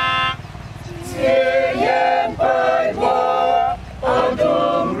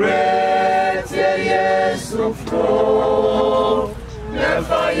adom re te yesu fro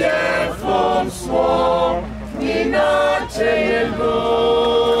never ye from so ni na cheyego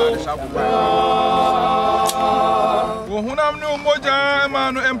hunam no moja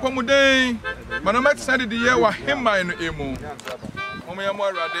ma no empomuden mana met send the year wa hemman no emu momo ya mo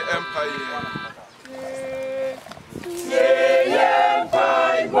awrade empire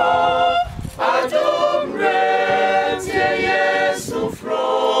adom re te yesu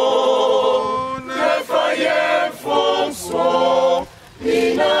fro never ye from so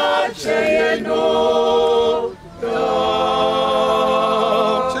ina cheyeno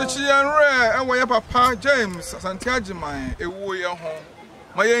Papa James Asante Agyemang ewu ye ho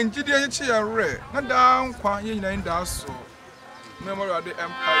ma ye ngidi ye chi ye re na da nkwa ye nyina nda so Memory of the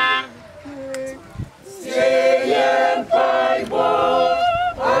Empire.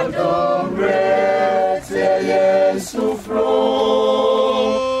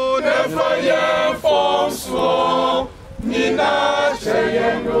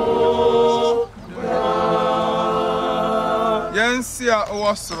 Yensia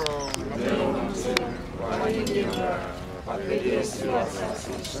Owasro.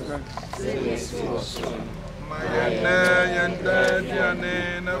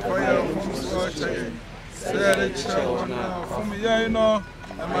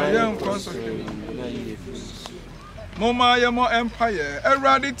 Mama Yamo Empire, a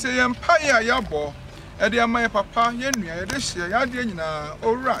radity empire yabo, Eddie my papa, Yenua, this year, Yadina,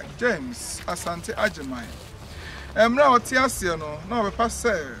 alright, James, Asante Agyemang. Emra Otiasiano, now we pass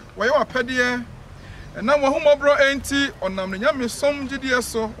say, why you are pedia, and now whom bro ain't on Namyami some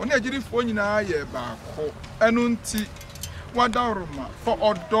GDSO, on a GD phone in a year back, Anunti, Wadaruma, for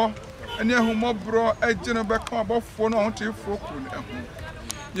Odo, and near whom bro a general back about phone on to Fokun.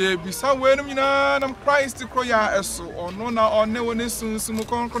 Ye be somewhere in I'm Christ to Koya so or no now or no one is soon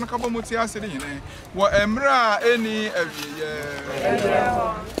Sumukon Konabamutia city. What Emra any every year.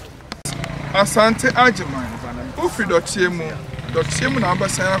 Asante Agyemang, Ufi Dotiemu number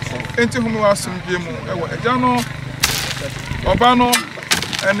Sayako, into whom was some Gemu, a Jano, Obano,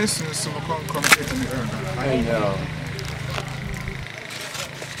 and this is Sumukon coming in the earth. I know.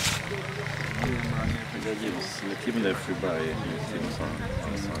 Keeping everybody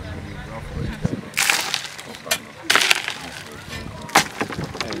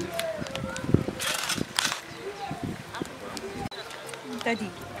Daddy.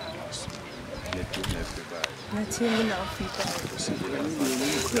 Let him know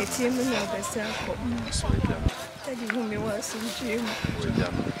let him know the circle. Daddy, whom you was in Jim.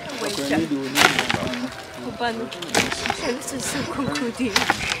 Wait, Obano, and this is so concluding.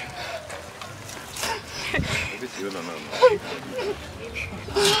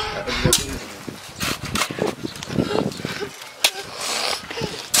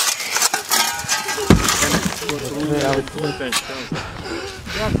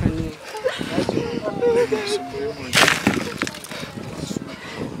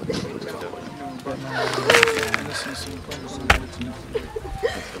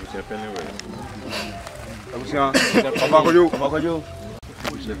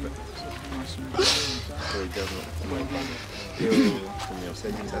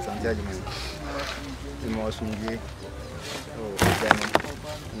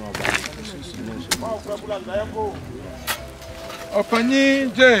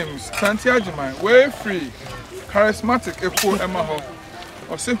 Opani James, Asante Agyemang, way free, charismatic, equal Emaho,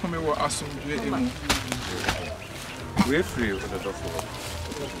 or simply were Asumdwe Emu. Way free with the doctor.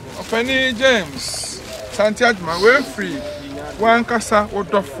 Opani James, Asante Agyemang, way free, one Kasa or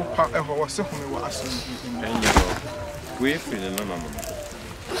Dofu Pa Eho, or simply were Asumdwe Emu. Way free, no.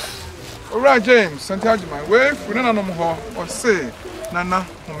 Alright, James, Asante Agyemang, way free, no, or say, Nana,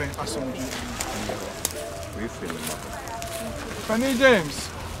 Home Asumdwe. Way free, Fanny James,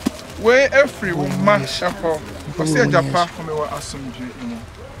 way every woman shako, or say Japa, whom were Asumdwe.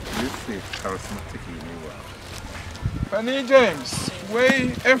 Fanny James,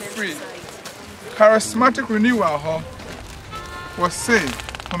 way every charismatic renewal, was say,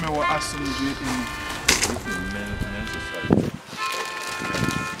 whom were Asumdwe.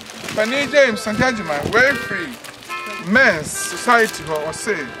 Fanny James, Asante Agyemang, way free men's society, or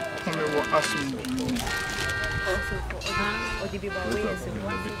say, whom were Asumdwe.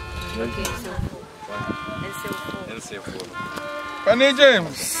 Fanny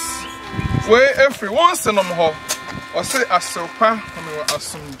James, where every once in a while, or say a sopa when we were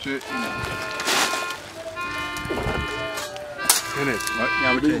Asumdwe.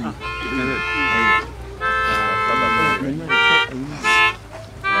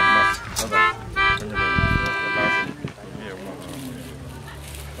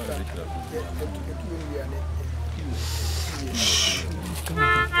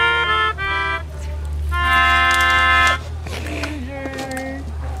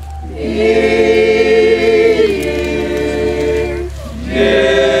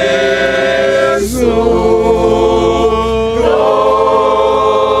 Yes,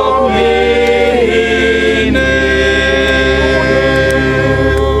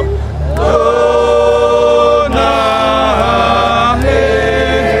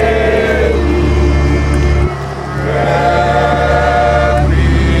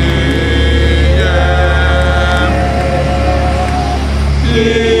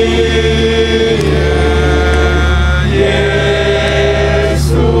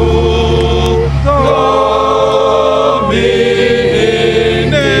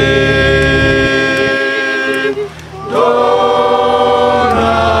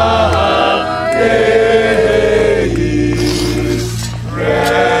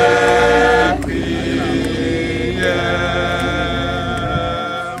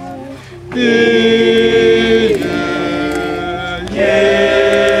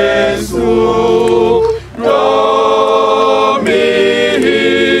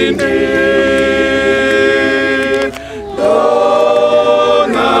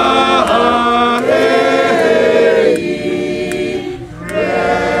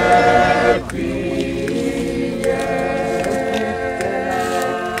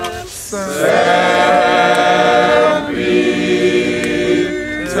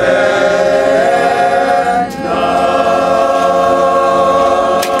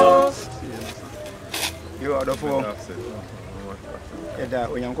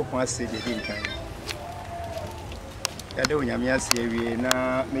 Say the day time. Yada onyame ase awie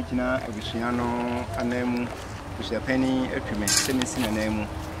na mekina abusuano anam busuapani atweme semisi nanam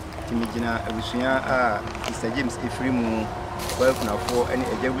timigina abusua a Mr. James Efrimu kwakunafo ene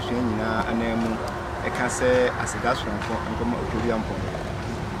agya busua nyina anam eka se aseda sonfo nkoma otori ampo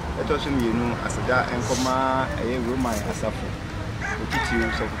eto so mienu aseda enkoma eye Roman asafo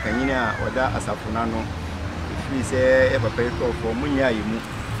otiti so kanyina oda asafo nano efri se e papa ekofo munya yimu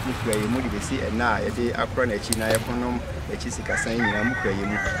mukura yemu dibesi na yede akora na chi na yekonom echi sikasan nyina mukura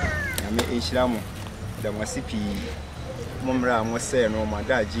yemu na me enhyira mo da mwasipi momra mo se no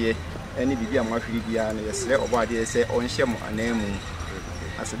madagie eni bibi amahwiri bia na yesre obade se onhye mo anamu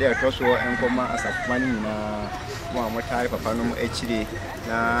asede etoso enkoma asafumani nyina mo amotare papa no echire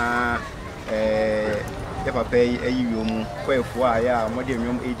na ye papa yi yomu kwefo a ya mode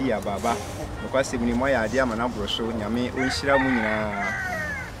nwom edi ababa nokwasem ni mo ya ade amana broso nyame onhyira mo nyina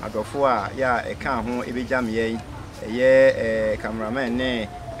adofo a ya eka ho ebejame ye cameraman ne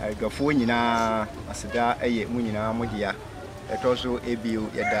agafo nyina aseda eye mu nyina modia etoso ebio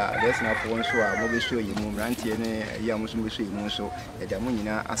yeda lesna fo nso a mobeso yemu mrantie ne ya muso beso yemu nso yeda mu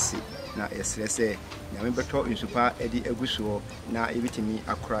nyina ase na esrese nyame beto nsupa edi aguso na ebitimi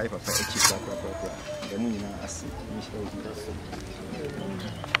akora papa echi akora yeda mu nyina ase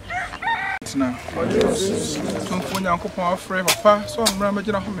na so for Yankopon afre papa so mra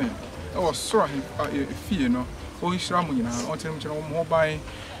magina home e wo soro fie no o hira mu nyina o tenem kyerɛ wo ho ban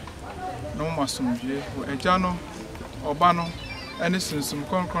no masomdwe wo agya no oba no ene sinsum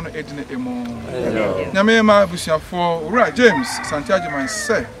konkron edine emo nyame ma busuafo owura James Asante Agyemang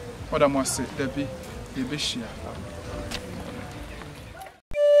se oda mo ase dabi ebehia